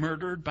are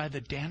murdered by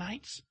the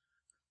Danites?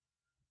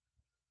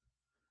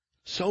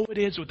 So it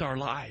is with our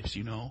lives,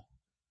 you know.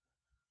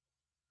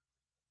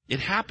 It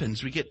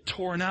happens. We get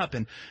torn up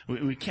and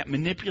we can't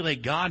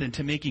manipulate God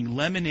into making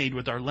lemonade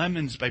with our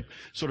lemons by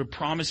sort of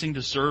promising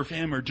to serve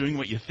Him or doing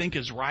what you think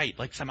is right.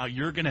 Like somehow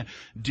you're gonna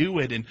do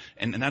it.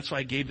 And that's why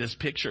I gave this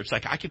picture. It's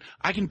like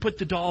I can put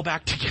the doll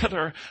back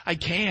together. I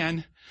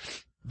can.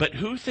 But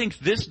who thinks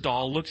this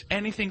doll looks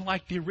anything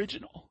like the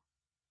original?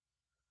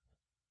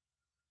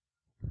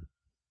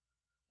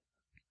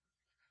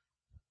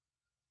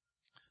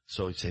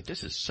 So he'd say,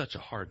 this is such a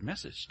hard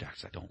message,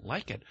 Dax. I don't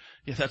like it.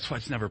 Yeah, that's why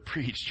it's never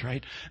preached,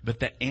 right?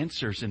 But the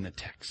answer's in the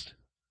text.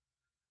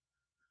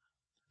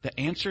 The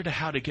answer to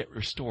how to get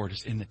restored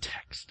is in the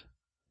text.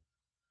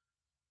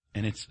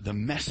 And it's the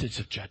message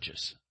of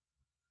Judges.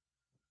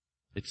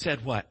 It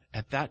said what?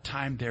 At that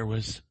time there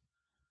was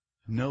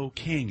no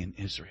king in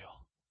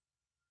Israel.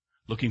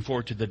 Looking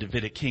forward to the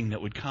Davidic king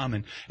that would come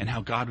and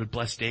how God would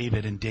bless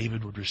David and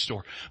David would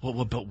restore.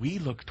 Well, but we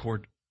look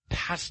toward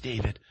past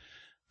David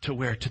to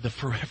where? To the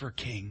forever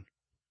king.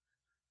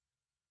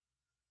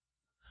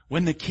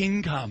 When the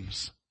king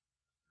comes,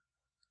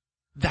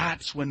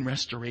 that's when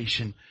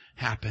restoration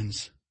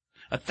happens.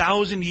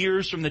 1,000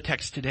 years from the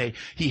text today,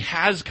 He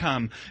has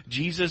come.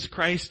 Jesus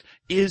Christ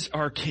is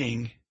our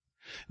king.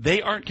 They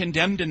aren't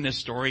condemned in this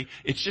story.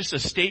 It's just a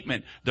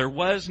statement. There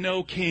was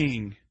no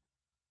king.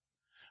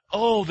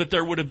 Oh, that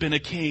there would have been a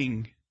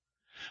king.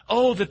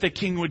 Oh, that the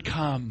king would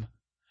come.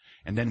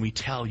 And then we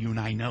tell you and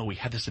I know, we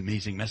had this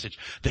amazing message.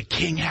 The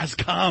King has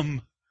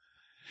come.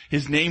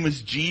 His name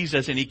was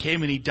Jesus, and He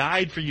came and He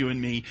died for you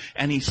and me,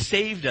 and He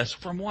saved us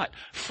from what?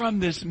 From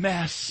this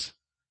mess.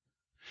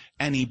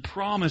 And He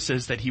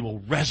promises that He will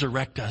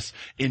resurrect us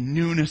in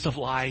newness of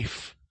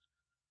life.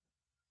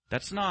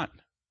 That's not,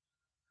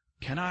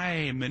 can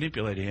I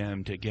manipulate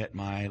Him to get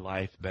my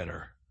life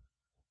better?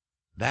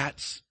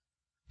 That's,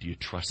 do you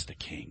trust the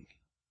King?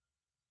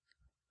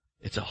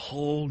 It's a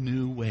whole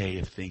new way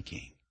of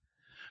thinking.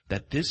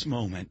 That this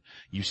moment,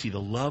 you see the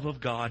love of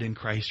God in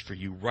Christ for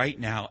you right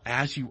now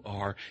as you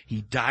are.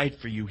 He died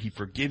for you. He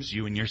forgives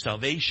you. And your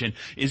salvation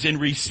is in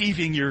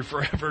receiving your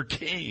forever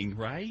King,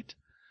 right?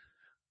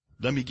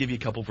 Let me give you a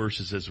couple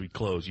verses as we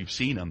close. You've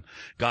seen them.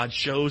 God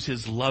shows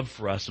His love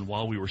for us, and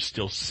while we were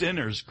still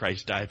sinners,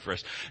 Christ died for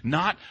us.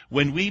 Not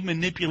when we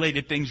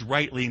manipulated things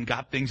rightly and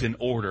got things in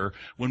order,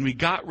 when we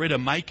got rid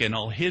of Micah and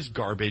all his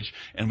garbage,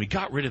 and we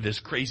got rid of this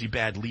crazy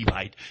bad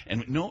Levite.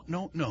 And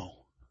no.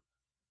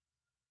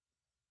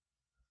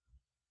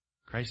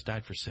 Christ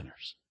died for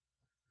sinners.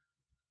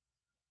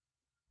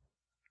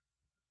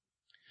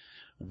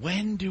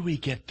 When do we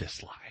get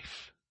this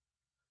life?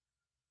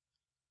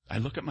 I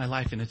look at my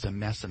life and it's a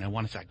mess and I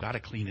want to say, I've got to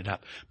clean it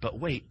up. But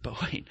wait.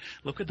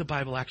 Look what the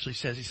Bible actually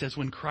says. He says,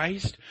 when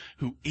Christ,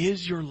 who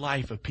is your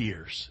life,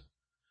 appears,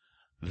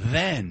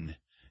 then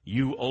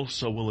you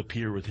also will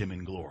appear with Him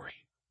in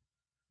glory.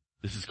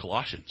 This is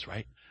Colossians,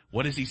 right?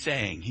 What is he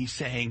saying? He's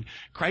saying,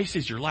 Christ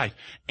is your life.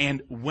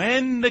 And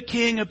when the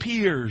King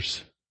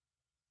appears,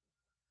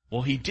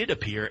 well, He did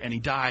appear, and He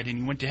died, and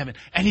He went to heaven,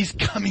 and He's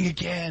coming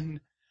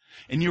again.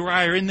 And you and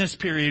I are in this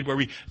period where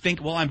we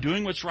think, well, I'm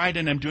doing what's right,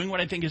 and I'm doing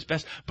what I think is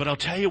best. But I'll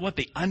tell you what,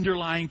 the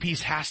underlying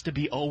piece has to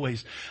be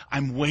always,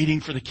 I'm waiting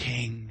for the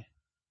King.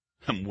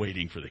 I'm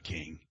waiting for the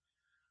King.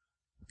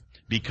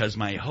 Because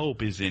my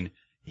hope is in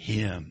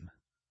Him.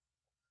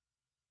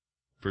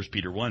 1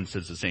 Peter 1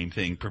 says the same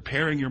thing.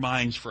 Preparing your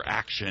minds for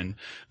action,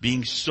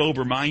 being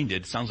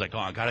sober-minded. Sounds like,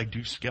 I gotta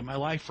get my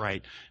life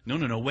right.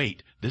 No,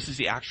 wait. This is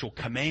the actual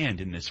command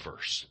in this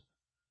verse.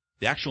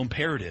 The actual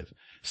imperative.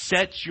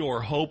 Set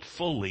your hope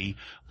fully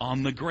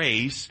on the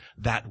grace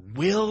that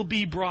will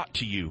be brought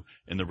to you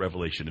in the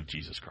revelation of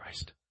Jesus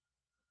Christ.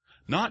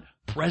 Not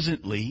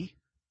presently.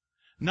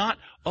 Not,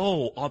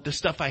 all the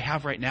stuff I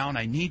have right now and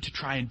I need to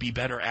try and be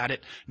better at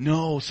it.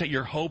 No, set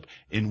your hope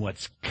in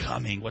what's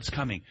coming. What's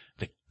coming?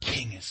 The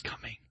King is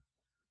coming.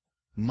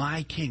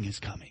 My King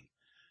is coming.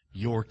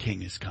 Your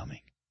King is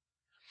coming.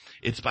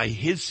 It's by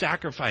His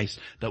sacrifice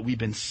that we've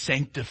been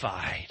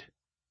sanctified.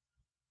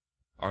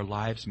 Our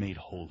lives made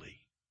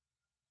holy.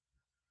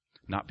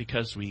 Not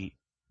because we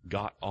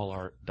got all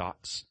our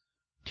dots,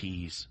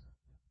 T's,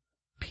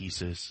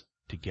 pieces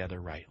together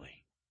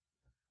rightly.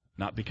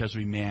 Not because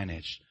we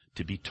managed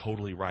to be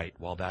totally right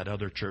while that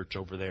other church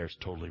over there is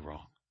totally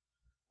wrong.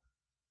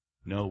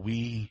 No,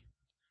 we,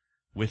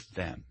 with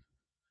them,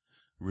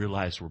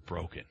 realize we're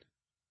broken.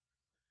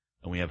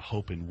 And we have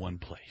hope in one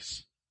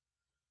place.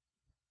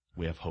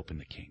 We have hope in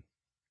the King.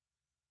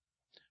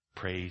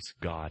 Praise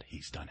God,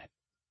 He's done it.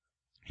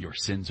 Your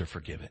sins are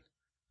forgiven.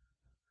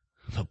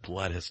 The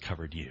blood has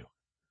covered you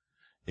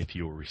if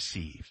you will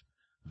receive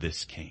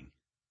this King.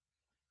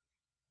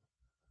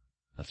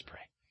 Let's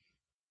pray.